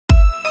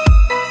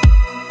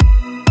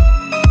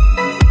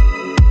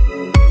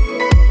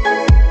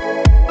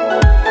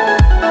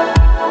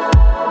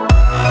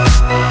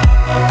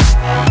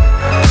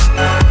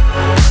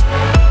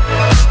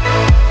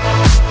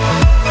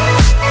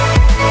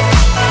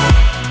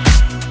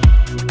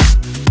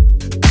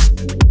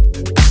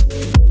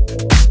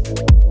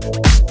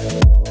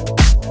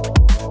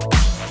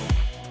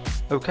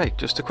Okay,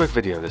 just a quick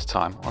video this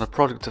time on a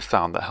product I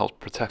found that helps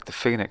protect the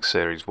Fenix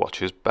series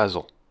watch's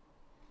bezel.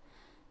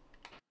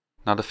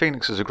 Now the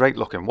Fenix is a great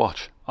looking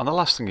watch, and the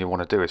last thing you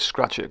want to do is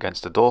scratch it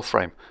against a door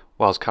frame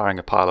whilst carrying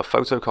a pile of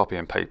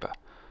photocopying paper.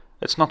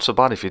 It's not so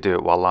bad if you do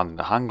it while landing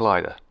a hang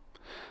glider.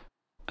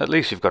 At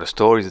least you've got a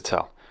story to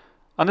tell,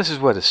 and this is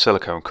where the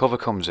silicone cover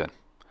comes in.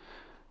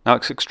 Now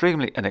it's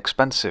extremely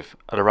inexpensive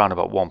at around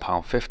about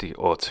 £1.50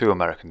 or $2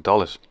 American.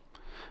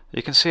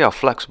 You can see how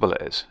flexible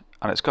it is,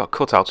 and it's got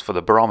cutouts for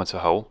the barometer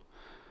hole,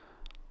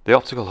 the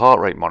optical heart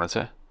rate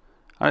monitor,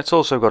 and it's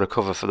also got a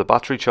cover for the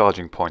battery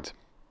charging point.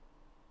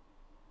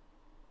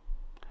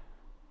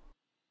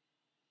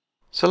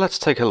 So let's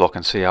take a look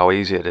and see how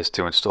easy it is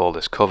to install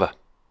this cover.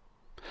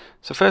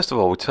 So first of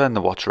all, we turn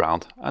the watch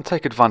around and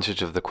take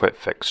advantage of the quick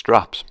fix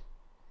straps.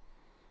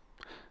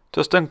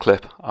 Just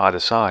unclip either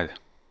side.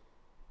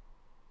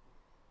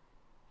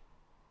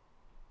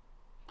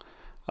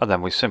 And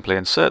then we simply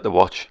insert the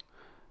watch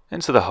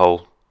into the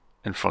hole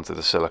in front of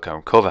the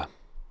silicone cover.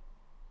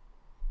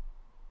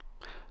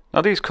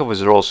 Now these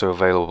covers are also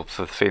available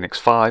for the Fenix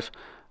 5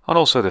 and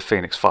also the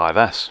Fenix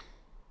 5S.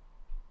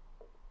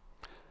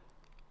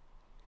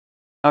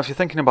 Now if you're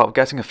thinking about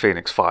getting a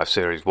Fenix 5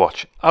 series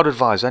watch, I would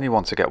advise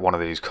anyone to get one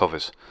of these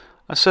covers,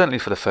 and certainly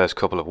for the first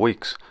couple of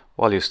weeks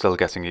while you're still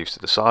getting used to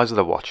the size of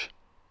the watch.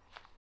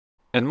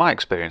 In my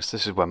experience,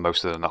 this is when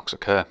most of the knocks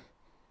occur.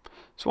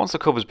 So once the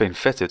cover's been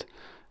fitted,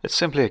 it's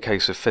simply a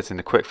case of fitting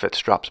the quick fit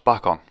straps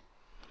back on.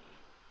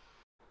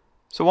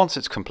 So once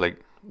it's complete,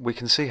 we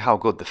can see how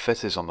good the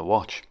fit is on the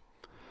watch.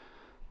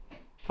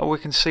 And we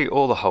can see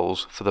all the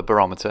holes for the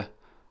barometer,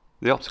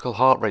 the optical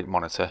heart rate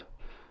monitor,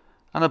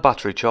 and the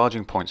battery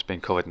charging points being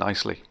covered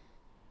nicely.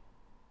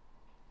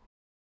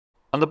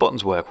 And the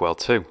buttons work well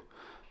too,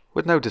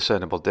 with no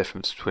discernible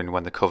difference between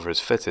when the cover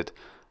is fitted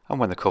and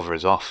when the cover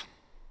is off.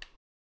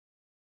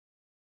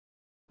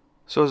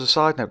 So as a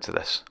side note to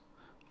this,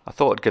 I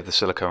thought I'd give the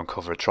silicone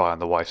cover a try on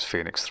the wife's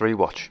Fenix 3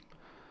 watch,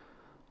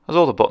 as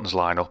all the buttons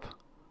line up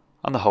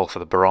and the hole for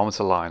the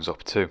barometer lines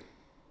up too.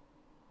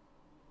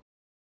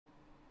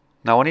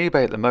 Now on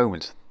eBay at the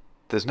moment,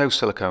 there's no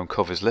silicone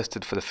covers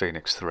listed for the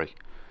Fenix 3,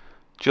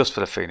 just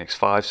for the Fenix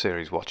 5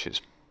 series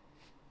watches.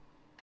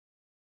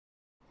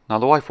 Now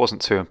the wife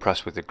wasn't too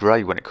impressed with the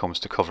grey when it comes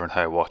to covering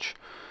her watch,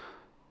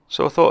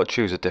 so I thought I'd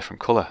choose a different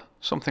colour,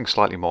 something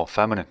slightly more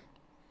feminine.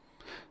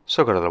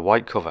 So I got her the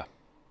white cover.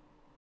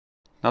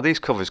 Now these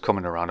covers come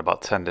in around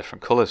about 10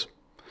 different colours,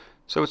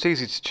 so it's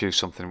easy to choose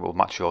something that will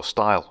match your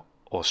style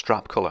or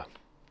strap colour.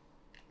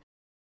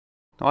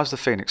 Now as the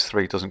Fenix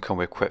 3 doesn't come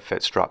with quick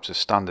fit straps as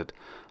standard,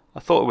 I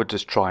thought I would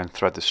just try and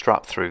thread the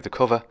strap through the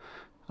cover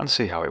and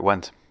see how it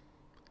went.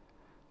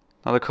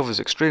 Now the cover is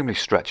extremely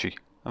stretchy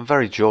and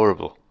very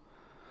durable,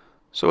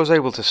 so I was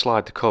able to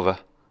slide the cover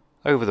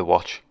over the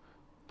watch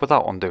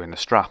without undoing the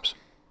straps.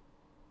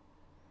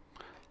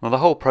 Now the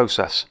whole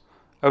process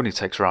only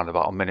takes around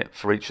about a minute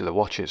for each of the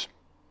watches.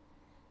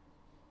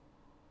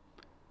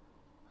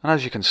 And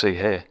as you can see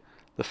here,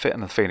 the fit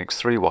on the Fenix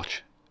 3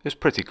 watch is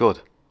pretty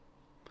good.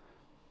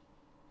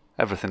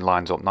 Everything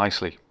lines up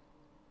nicely.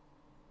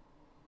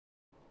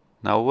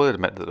 Now I will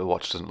admit that the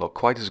watch doesn't look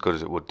quite as good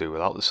as it would do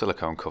without the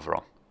silicone cover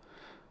on,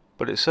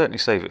 but it certainly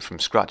saves it from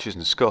scratches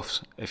and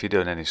scuffs if you're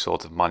doing any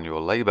sort of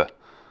manual labour.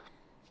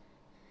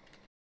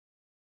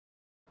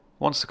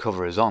 Once the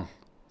cover is on,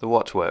 the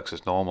watch works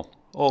as normal,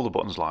 all the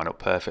buttons line up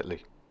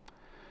perfectly.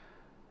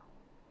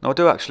 Now I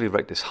do actually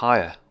rate this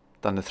higher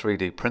than the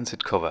 3D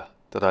printed cover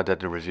that I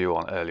did a review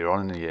on earlier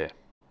on in the year.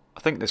 I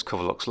think this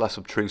cover looks less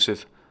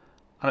obtrusive,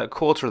 and at a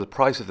quarter of the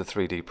price of the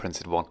 3D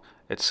printed one,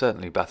 it's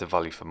certainly better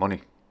value for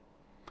money.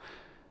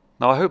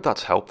 Now I hope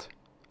that's helped.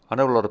 I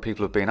know a lot of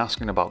people have been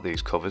asking about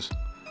these covers,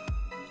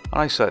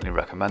 and I certainly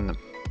recommend them.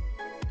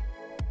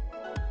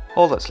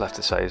 All that's left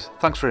to say is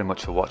thanks very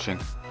much for watching,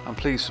 and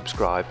please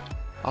subscribe.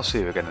 I'll see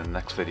you again in the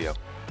next video.